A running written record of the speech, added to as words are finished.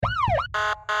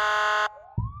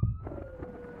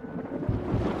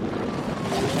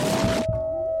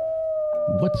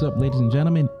What's up, ladies and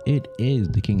gentlemen? It is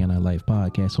the King and I Life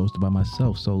podcast, hosted by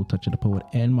myself, Soul Toucher the Poet,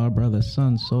 and my brother,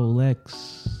 Son Soul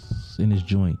X, in his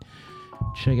joint.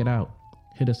 Check it out.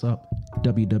 Hit us up,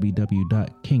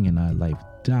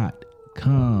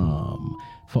 www.kingandilife.com,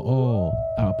 for all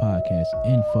our podcast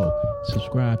info.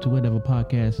 Subscribe to whatever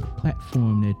podcast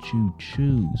platform that you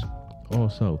choose.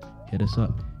 Also, hit us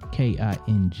up,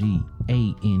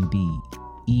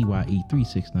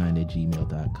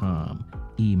 KINGANDEYE369@gmail.com.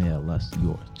 Email us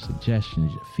your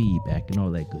suggestions, your feedback, and all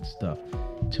that good stuff.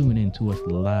 Tune in to us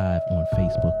live on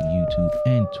Facebook, YouTube,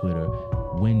 and Twitter,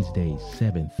 Wednesdays,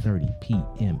 7:30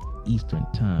 p.m. Eastern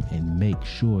Time. And make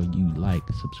sure you like,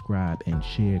 subscribe, and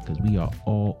share, because we are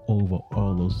all over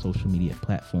all those social media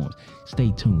platforms.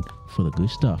 Stay tuned for the good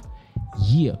stuff.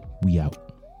 Yeah, we out.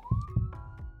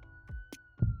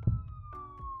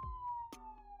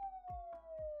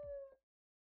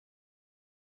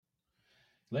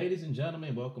 Ladies and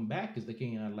gentlemen, welcome back. It's the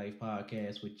King and I Life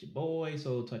podcast with your boy,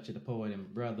 Soul Toucher the Poet,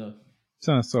 and brother,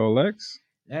 Son Soul X.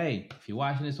 Hey, if you're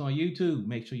watching this on YouTube,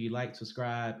 make sure you like,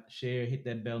 subscribe, share, hit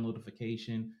that bell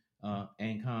notification,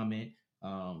 and comment.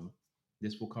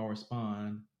 This will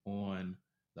correspond on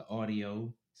the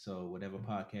audio. So whatever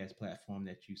podcast platform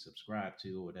that you subscribe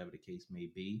to, or whatever the case may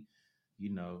be,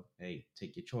 hey,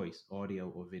 take your choice, audio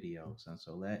or video. Son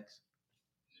Soul X.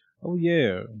 Oh,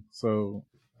 yeah. So,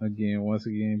 once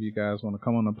again, if you guys want to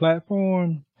come on the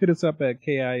platform, hit us up at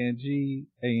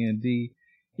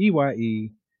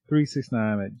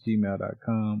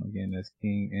KINGANDEYE369@gmail.com. Again, that's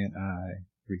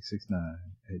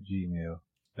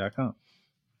KingandI369@gmail.com.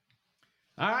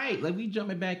 All right, we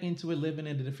jumping back into it, living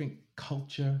in a different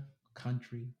culture,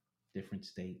 country, different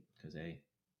state, because, hey,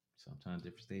 sometimes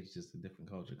different states is just a different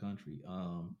culture, country.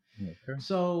 Okay.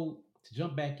 So, to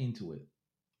jump back into it,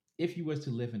 if you was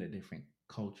to live in a different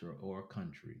culture or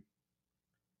country,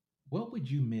 what would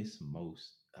you miss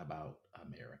most about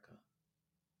America?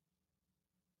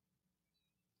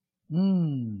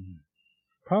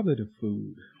 Probably the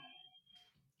food.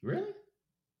 Really?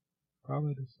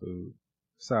 Probably the food.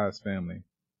 Besides family.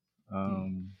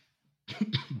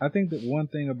 I think that one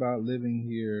thing about living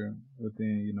here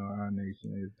within, our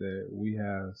nation is that we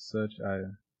have such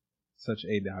a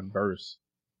diverse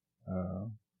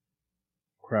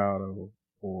crowd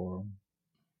or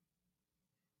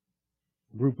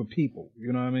group of people.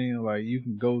 You know what I mean? Like, you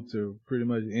can go to pretty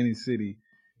much any city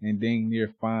and dang near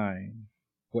find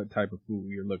what type of food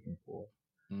you're looking for.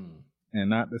 And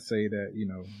not to say that,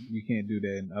 you can't do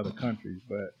that in other countries,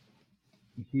 but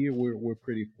here we're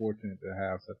pretty fortunate to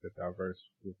have such a diverse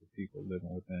group of people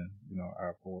living within,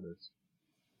 our borders.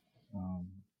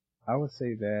 I would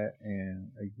say that,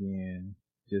 and again,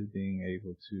 just being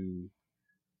able to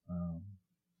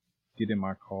get in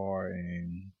my car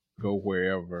and go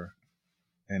wherever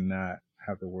and not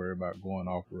have to worry about going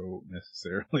off road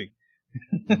necessarily.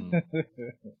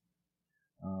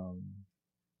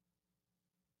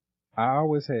 I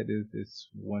always had this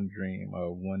one dream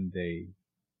of one day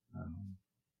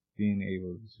being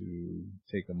able to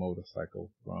take a motorcycle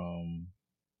from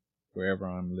wherever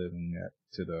I'm living at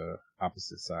to the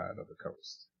opposite side of the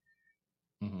coast.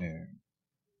 And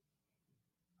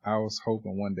I was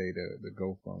hoping one day to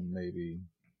go from maybe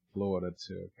Florida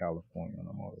to California on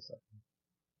a motorcycle.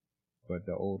 But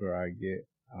the older I get,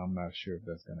 I'm not sure if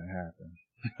that's going to happen.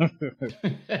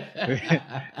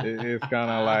 It's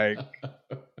kind of like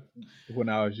when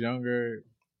I was younger,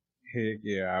 heck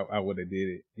yeah, I would have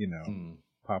did it,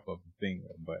 pop up a finger.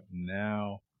 But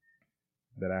now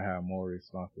that I have more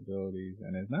responsibilities,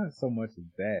 and it's not so much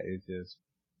as that, it's just,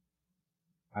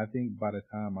 I think by the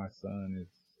time my son is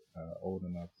old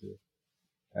enough to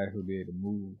actually be able to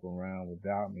move around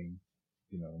without me,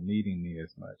 needing me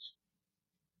as much,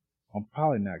 I'm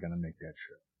probably not going to make that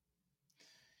trip.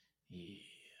 Yeah.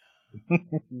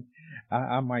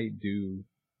 I might do,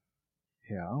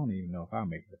 I don't even know if I'll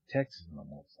make it to Texas on a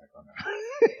motorcycle now.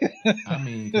 I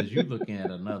mean, because you're looking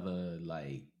at another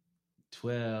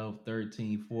 12,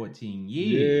 13, 14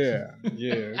 years.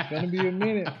 Yeah. It's going to be a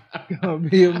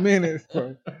minute.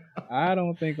 So I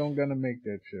don't think I'm going to make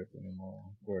that trip anymore,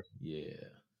 unfortunately. Yeah.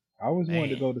 I always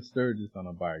wanted to go to Sturgis on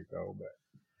a bike, though, but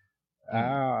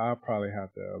I'll probably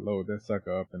have to load that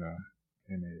sucker up in a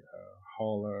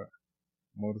hauler,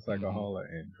 motorcycle hauler,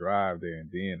 and drive there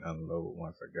and then unload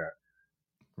once I got.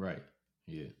 Right.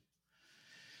 Yeah.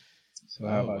 So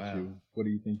how about you? What do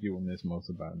you think you will miss most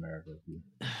about America?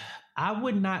 I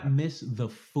would not miss the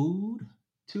food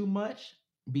too much,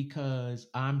 because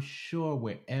I'm sure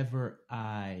wherever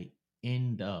I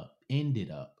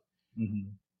ended up,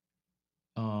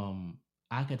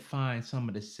 I could find some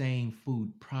of the same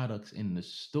food products in the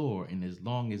store, and as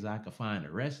long as I could find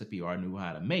a recipe or I knew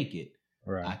how to make it,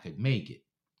 I Right. could make it.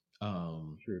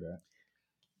 Um, True that.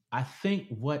 I think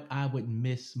what I would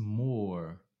miss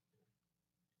more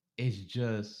is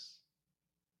just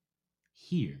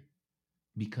here,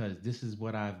 because this is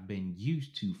what I've been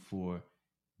used to for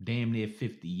damn near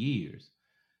 50 years.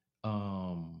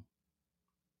 Um,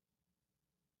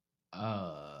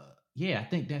 yeah, I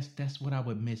think that's what I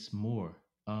would miss more.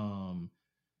 Um,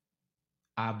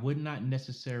 I would not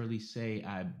necessarily say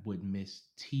I would miss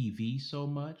TV so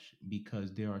much,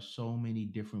 because there are so many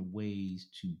different ways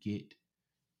to get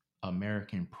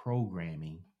American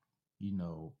programming,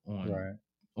 on Right.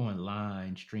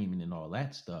 online streaming and all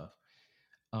that stuff.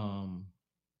 Um,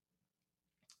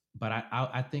 but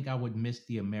I think I would miss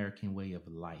the American way of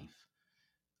life,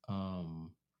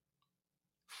 um,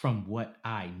 from what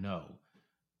I know.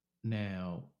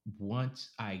 Now,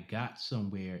 once I got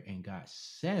somewhere and got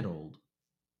settled,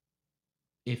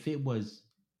 if it was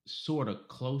sort of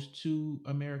close to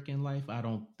American life, I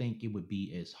don't think it would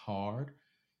be as hard.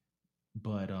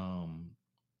 But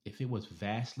if it was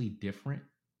vastly different,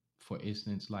 for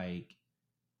instance, like,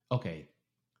 okay,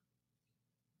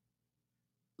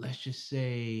 let's just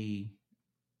say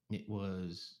it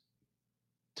was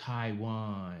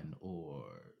Taiwan or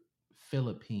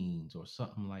Philippines or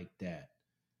something like that,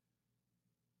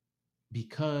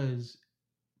 because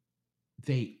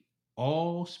they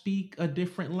all speak a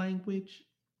different language.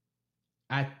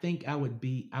 I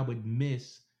would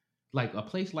miss, like, a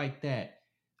place like that.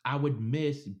 I would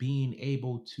miss being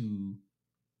able to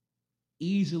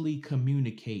easily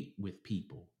communicate with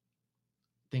people.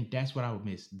 I think that's what I would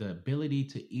miss, the ability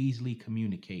to easily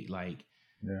communicate. Like,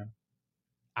 Yeah.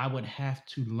 I would have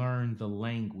to learn the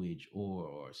language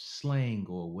or slang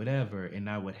or whatever, and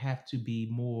I would have to be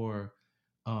more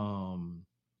um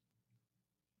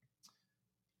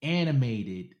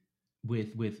animated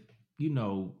with you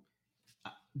know uh,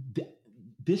 th-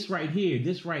 this right here,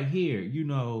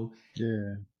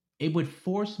 Yeah. it would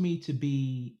force me to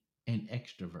be an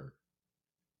extrovert.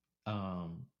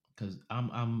 Because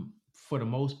I'm for the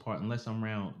most part, unless I'm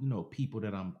around, people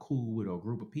that I'm cool with or a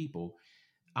group of people,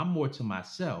 I'm more to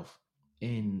myself.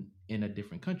 In a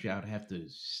different country, I would have to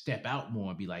step out more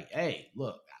and be like, hey,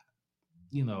 look,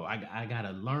 I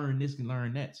gotta learn this and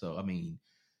learn that. So I mean,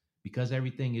 because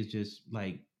everything is just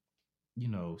like,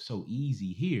 so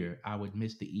easy here, I would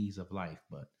miss the ease of life.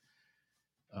 But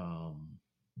um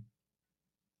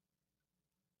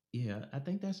yeah, I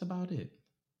think that's about it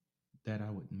that I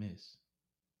would miss.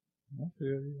 I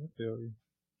feel you. I feel you.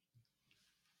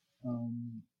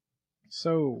 Um.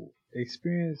 So,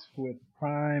 experience with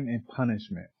crime and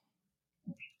punishment.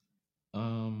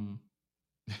 Um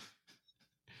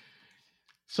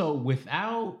so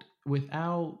without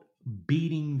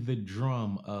beating the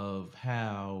drum of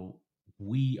how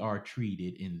we are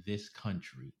treated in this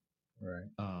country, Right.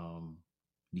 um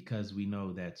because we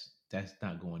know that's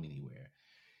not going anywhere.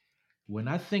 When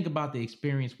I think about the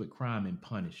experience with crime and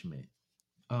punishment,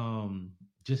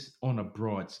 just on a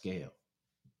broad scale,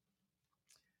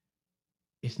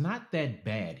 it's not that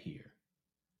bad here.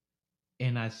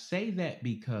 And I say that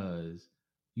because,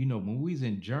 when we was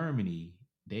in Germany,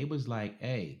 they was like,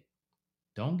 hey,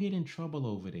 don't get in trouble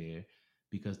over there,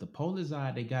 because the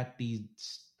Polizei, they got these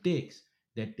sticks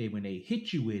that when they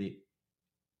hit you with it,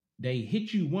 they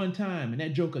hit you one time and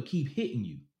that joker keep hitting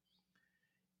you.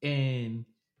 And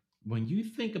when you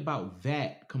think about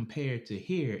that compared to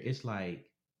here, it's like,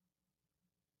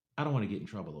 I don't want to get in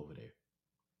trouble over there,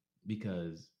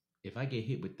 because if I get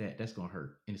hit with that, that's gonna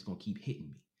hurt and it's gonna keep hitting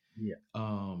me. Yeah.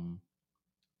 Um,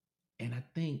 and I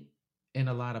think in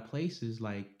a lot of places,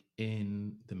 like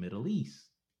in the Middle East,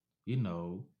 you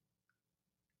know,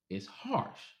 it's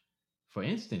harsh. For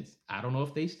instance, I don't know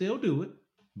if they still do it,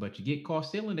 but you get caught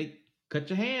stealing, they cut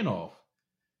your hand off.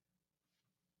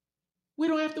 We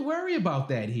don't have to worry about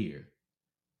that here.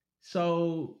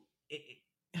 So,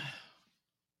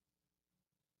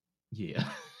 yeah.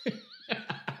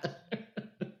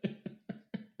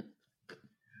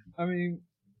 I mean,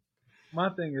 my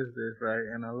thing is this, right?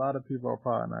 And a lot of people are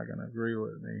probably not gonna agree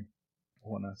with me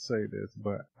when I say this,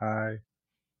 but I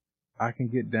can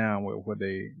get down with what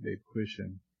they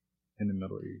pushing in the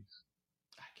Middle East.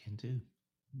 I can too.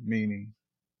 Meaning,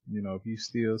 if you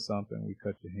steal something, we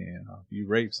cut your hand off. You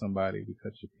rape somebody, we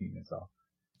cut your penis off.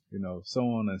 So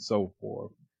on and so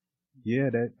forth. Yeah,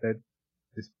 that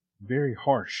is very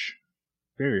harsh,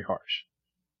 very harsh.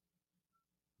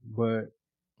 But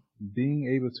being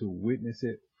able to witness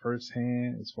it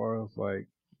firsthand, as far as like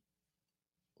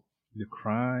the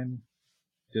crime,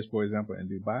 just for example, in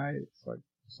Dubai, it's like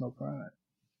it's no crime.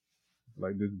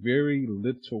 Like there's very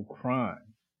little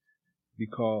crime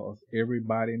because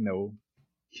everybody know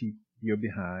keep your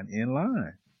behind in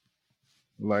line.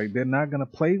 Like they're not gonna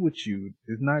play with you.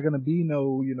 There's not gonna be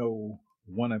no,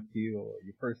 one appeal,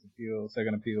 your first appeal,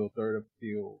 second appeal, third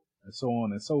appeal, and so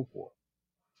on and so forth.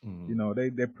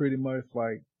 Mm-hmm. They're pretty much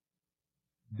like,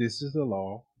 this is the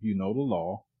law. You know the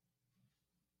law.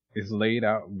 It's laid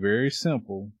out very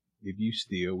simple. If you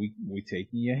steal, we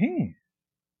taking your hand.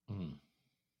 Mm-hmm.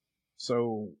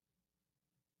 So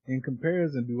in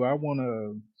comparison, do I want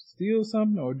to steal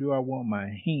something or do I want my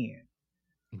hand?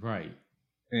 Right.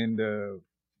 And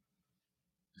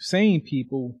sane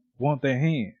people want their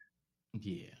hand.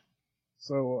 Yeah.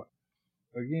 So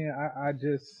again,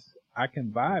 I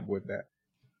can vibe with that.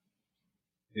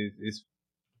 It's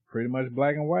pretty much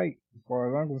black and white as far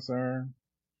as I'm concerned.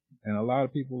 And a lot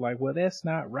of people are like, well, that's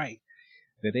not right.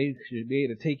 That they should be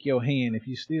able to take your hand if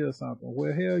you steal something.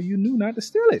 Well, hell, you knew not to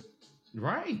steal it.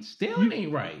 Right. Stealing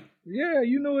ain't right. Yeah,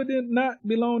 you knew it did not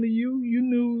belong to you. You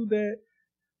knew that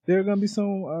there are going to be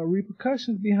some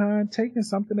repercussions behind taking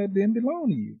something that didn't belong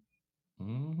to you.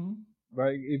 Mm-hmm.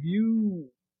 Like if you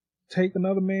take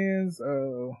another man's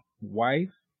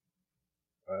wife,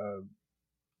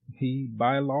 he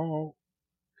by law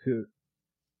could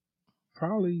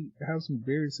probably have some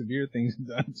very severe things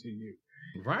done to you.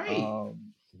 Right.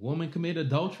 Woman commit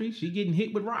adultery, she getting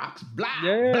hit with rocks. Blah.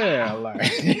 Yeah, blah. like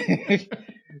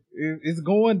it's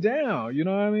going down. You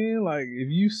know what I mean? Like if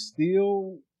you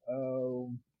steal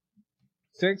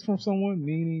sex from someone,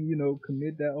 meaning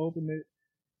commit that ultimate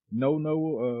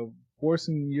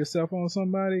forcing yourself on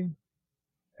somebody.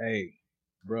 Hey,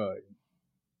 bruh,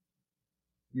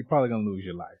 you're probably gonna lose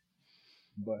your life.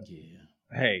 But yeah,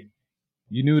 hey,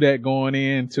 you knew that going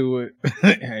into it,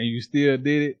 and you still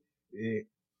did it.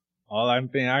 All I can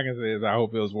say is I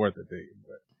hope it was worth it to you,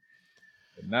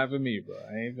 but not for me, bro.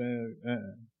 I ain't been.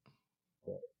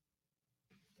 But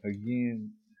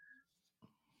again,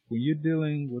 when you're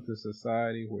dealing with a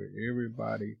society where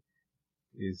everybody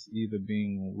is either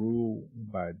being ruled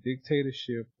by a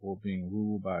dictatorship or being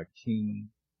ruled by a king,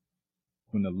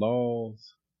 when the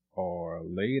laws are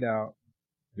laid out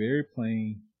very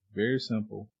plain, very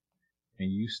simple,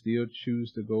 and you still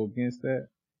choose to go against that,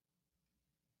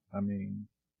 I mean,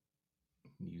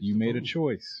 you made a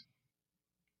choice.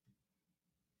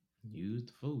 Use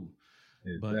the food.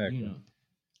 Exactly. But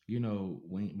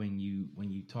when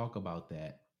you talk about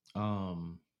that,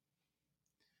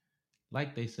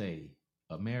 like they say,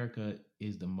 America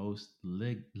is the most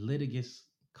litigious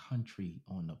country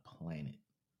on the planet,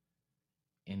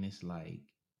 and it's like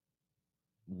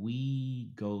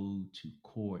we go to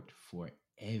court for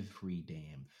every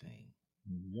damn thing.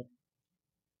 Yep.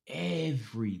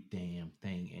 Every damn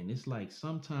thing. And it's like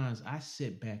sometimes I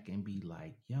sit back and be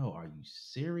like, yo, are you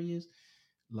serious?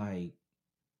 Like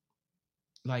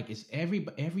it's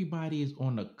everybody is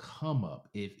on the come up.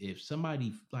 If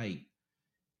somebody like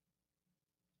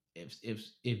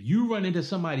if you run into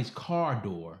somebody's car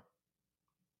door,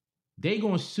 they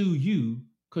gonna sue you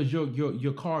because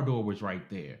your car door was right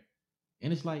there.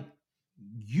 And it's like,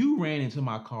 you ran into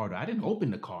my car door. I didn't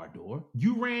open the car door.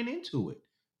 You ran into it.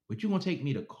 But you're gonna take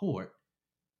me to court.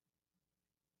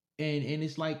 And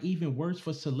it's like even worse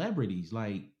for celebrities.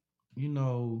 Like,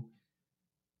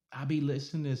 I be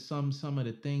listening to some of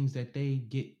the things that they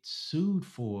get sued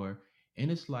for, and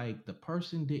it's like the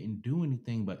person didn't do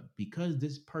anything, but because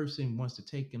this person wants to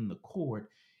take them to court,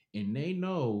 and they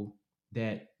know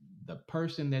that the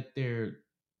person that the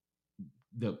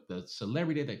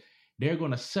celebrity that they're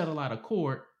going to settle out of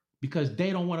court because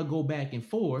they don't want to go back and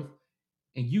forth,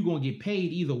 and you're going to get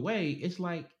paid either way. It's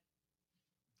like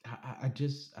I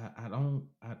don't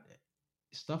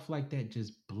stuff like that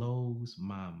just blows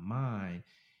my mind.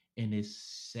 And it's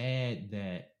sad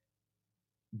that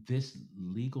this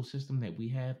legal system that we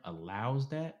have allows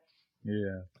that.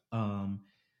 Yeah.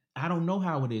 I don't know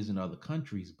how it is in other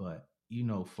countries, but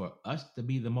for us to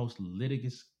be the most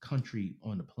litigious country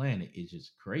on the planet is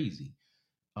just crazy.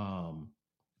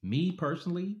 Me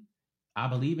personally, I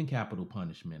believe in capital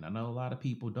punishment. I know a lot of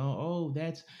people don't. Oh,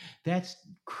 that's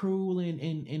cruel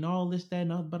and all this, that,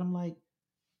 and other. But I'm like,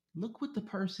 look what the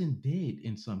person did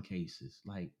in some cases.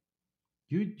 Like,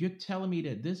 you're telling me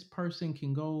that this person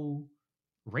can go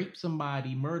rape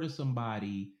somebody, murder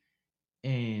somebody,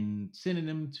 and sending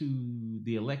them to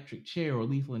the electric chair or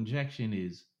lethal injection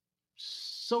is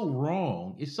so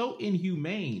wrong. It's so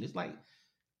inhumane. It's like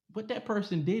what that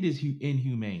person did is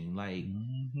inhumane. Like,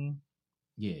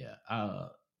 yeah,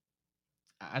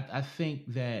 I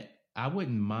think that I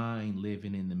wouldn't mind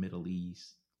living in the Middle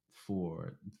East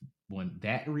for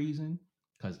that reason,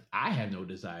 because I have no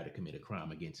desire to commit a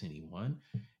crime against anyone.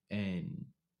 And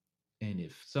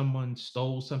if someone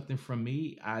stole something from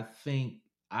me, I think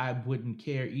I wouldn't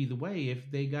care either way if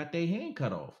they got their hand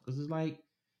cut off. Because it's like,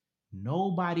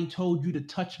 nobody told you to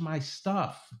touch my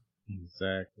stuff.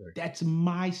 Exactly. That's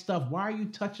my stuff. Why are you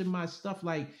touching my stuff?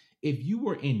 Like, if you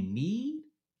were in need,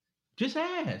 just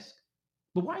ask.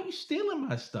 But why are you stealing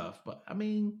my stuff? But I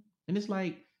mean, and it's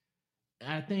like,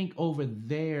 I think over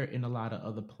there in a lot of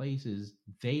other places,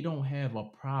 they don't have a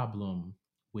problem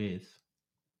with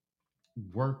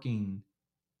working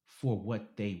for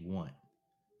what they want.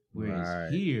 Whereas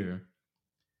Right. here,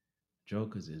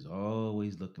 jokers is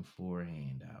always looking for a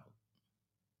handout.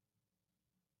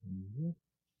 Mm-hmm.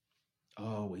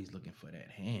 Always looking for that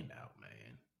handout,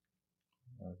 man.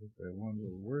 Like I said, one of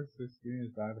the worst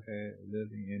experiences I've had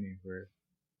living anywhere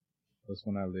was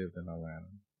when I lived in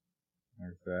Atlanta.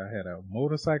 Like I said, I had a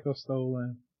motorcycle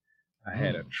stolen, I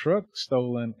had a truck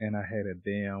stolen, and I had a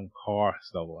damn car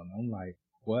stolen. I'm like,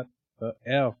 what the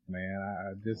F, man?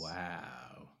 I just,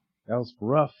 Wow. that was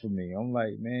rough for me. I'm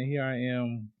like, man, here I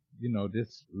am,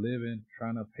 just living,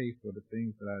 trying to pay for the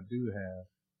things that I do have.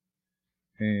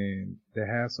 And to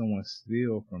have someone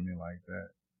steal from me like that,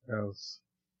 it was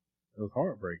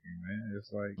heartbreaking, man.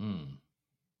 It's like,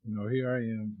 here I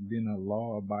am being a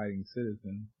law-abiding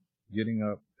citizen, getting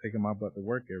up, taking my butt to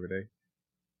work every day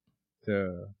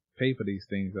to pay for these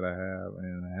things that I have,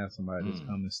 and I have somebody just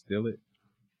come and steal it,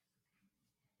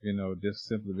 just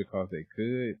simply because they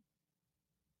could.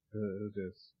 It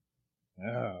just,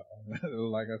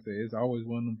 like I said, it's always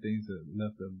one of them things that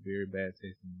left a very bad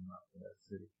taste in my mouth for that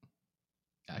city.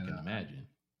 I can imagine.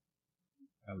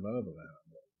 I love Atlanta.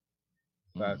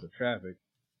 Besides the traffic,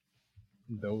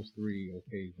 those 3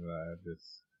 occasions I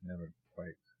just never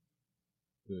quite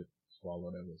could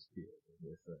swallow that was skills.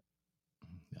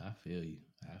 I feel you.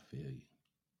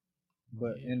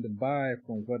 But in Dubai,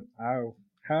 from what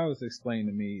how it's explained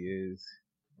to me is,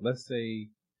 let's say,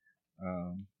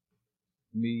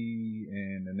 me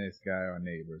and the next guy are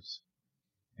neighbors,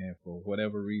 and for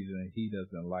whatever reason he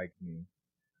doesn't like me,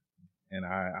 and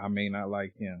I may not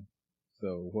like him.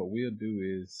 So what we'll do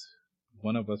is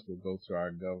one of us will go to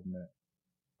our government.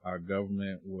 Our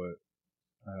government would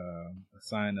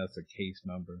assign us a case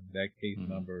number. That case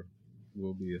number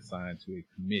will be assigned to a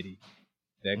committee.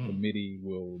 That committee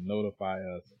will notify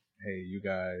us, hey, you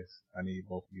guys, I need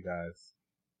both of you guys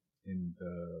in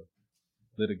the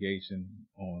litigation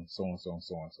on so-and-so and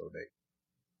so-and-so date.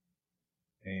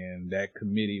 And that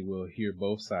committee will hear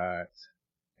both sides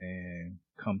and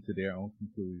come to their own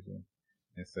conclusion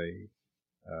and say,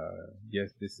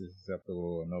 yes, this is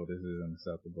acceptable, or no, this isn't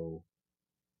acceptable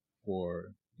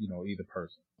for, either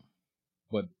person.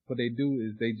 But what they do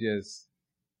is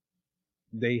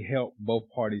they help both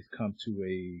parties come to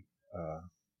a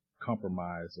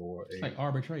compromise, or it's like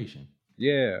arbitration.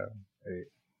 Yeah.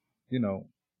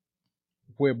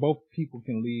 Where both people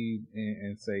can leave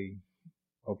and say,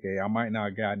 okay, I might not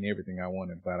have gotten everything I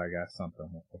wanted, but I got something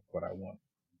of what I want.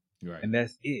 Right. And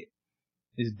that's it.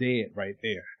 It's dead right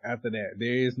there. After that,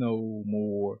 there is no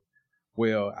more,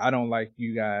 well, I don't like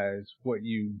you guys, what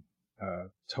you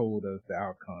told us the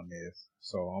outcome is,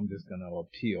 so I'm just going to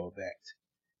appeal that,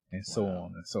 and so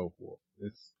on and so forth.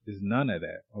 It's none of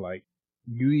that. Like,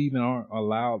 you even aren't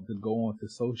allowed to go onto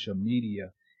social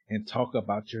media and talk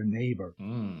about your neighbor.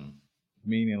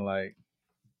 Meaning, like,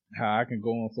 how I can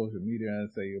go on social media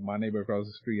and say, my neighbor across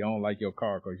the street, I don't like your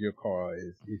car because your car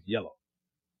is yellow.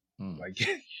 Like,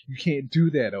 you can't do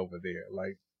that over there.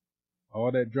 Like,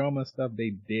 all that drama stuff, they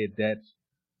did that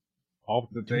off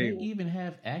the table. Do they even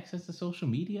have access to social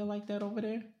media like that over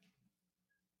there?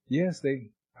 Yes,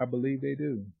 I believe they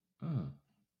do.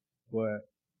 But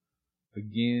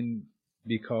again,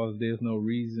 because there's no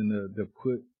reason to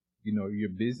put, your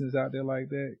business out there like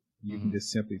that, you can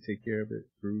just simply take care of it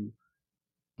through,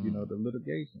 the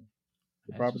litigation,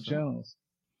 the proper channels.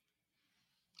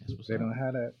 They don't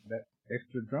have that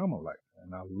extra drama like that,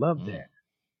 and I love that.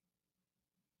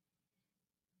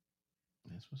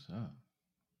 That's what's up.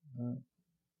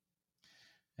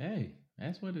 Hey,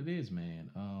 that's what it is, man.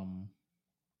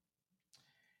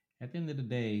 At the end of the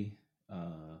day,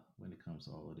 when it comes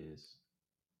to all of this,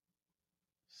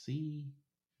 see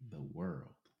the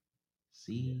world,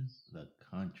 see the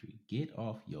country, get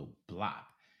off your block,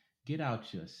 get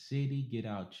out your city, get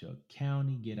out your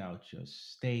county, get out your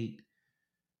state,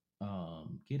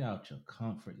 get out your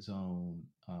comfort zone,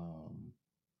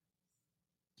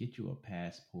 get you a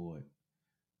passport.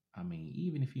 I mean,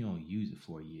 even if you don't use it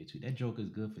for a year or two, that joker is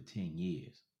good for 10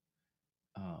 years.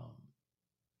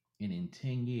 And in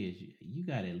 10 years, you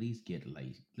got to at least get like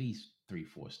at least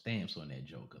 3-4 stamps on that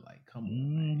joker. Like, come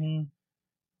on, man.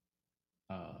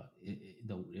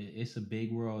 It's a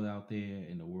big world out there,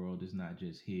 and the world is not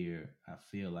just here. I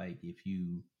feel like if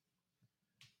you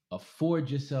afford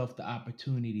yourself the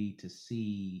opportunity to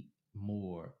see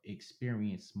more,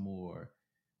 experience more,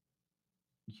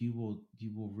 you will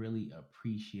really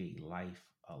appreciate life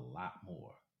a lot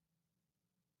more.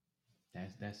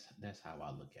 That's how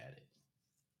I look at it.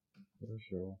 For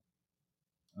sure.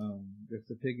 Just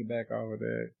to piggyback off of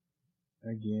that,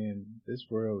 again, this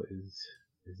world is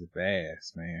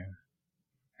vast, man.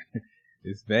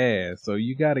 It's vast. So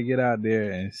you got to get out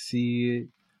there and see it,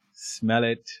 smell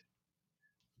it,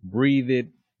 breathe it,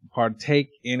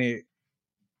 partake in it.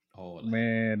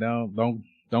 Man, don't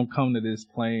come to this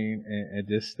plane and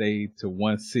just stay to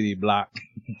one city block,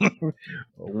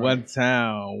 one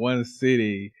town, one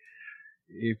city.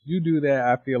 If you do that,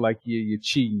 I feel like you're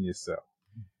cheating yourself.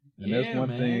 And that's one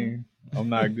thing I'm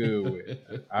not good with.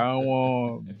 I don't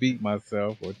want to beat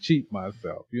myself or cheat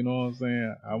myself. You know what I'm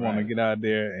saying? I want to get out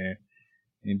there and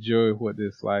enjoy what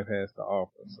this life has to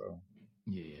offer. So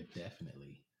yeah,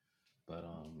 definitely. But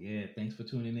yeah, thanks for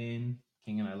tuning in,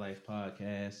 King of Nightlife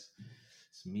Podcast.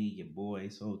 It's me, your boy,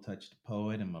 Soul Touch the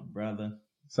Poet, and my brother,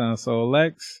 Son Soul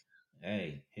Lex.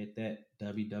 Hey, hit that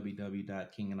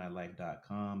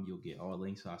www.kingandnightlife.com. You'll get all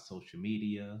links to our social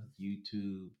media,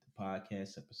 YouTube, the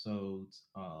podcast episodes,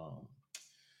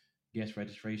 guest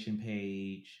registration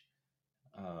page.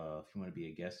 If you want to be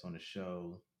a guest on the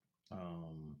show,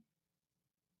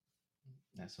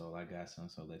 that's all I got, Son.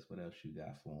 So Lex, what else you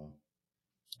got for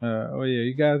them? Oh yeah,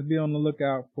 you guys be on the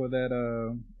lookout for that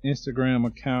Instagram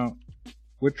account.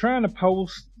 We're trying to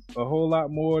post a whole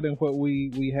lot more than what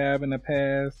we have in the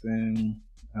past, and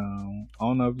I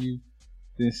don't know if you've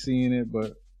been seeing it,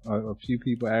 but a few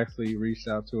people actually reached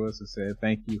out to us and said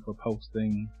thank you for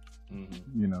posting,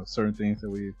 certain things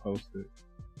that we posted.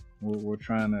 We're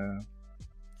trying to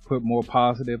put more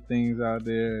positive things out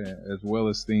there, as well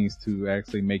as things to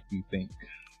actually make you think.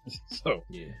 So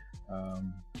yeah.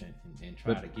 And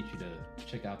try to get you to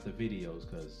check out the videos,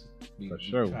 because we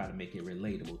try to make it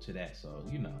relatable to that. So,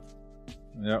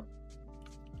 Yep.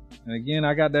 And again,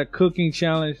 I got that cooking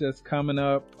challenge that's coming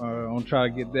up. I'm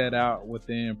trying to get that out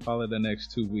within probably the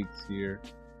next 2 weeks here.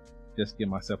 Just give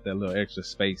myself that little extra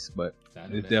space, but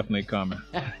it's definitely coming.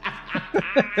 Like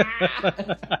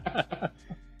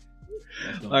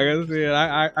I said,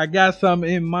 I got something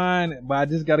in mind, but I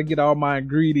just got to get all my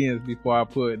ingredients before I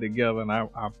put it together, and I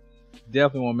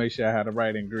definitely want to make sure I have the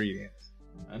right ingredients.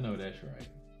 I know that's right.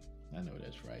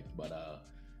 But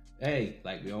hey,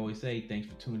 like we always say, thanks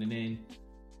for tuning in.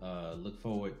 Look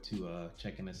forward to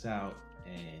checking us out.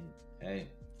 And hey,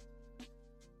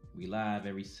 we live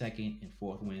every second and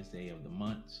fourth Wednesday of the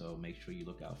month, so make sure you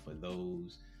look out for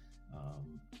those.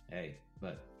 Hey,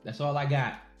 but that's all I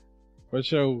got. For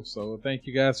sure. So thank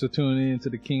you guys for tuning in to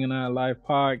the King of Nightlife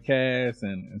Podcast,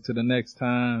 and until the next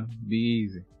time, be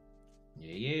easy.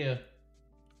 Yeah.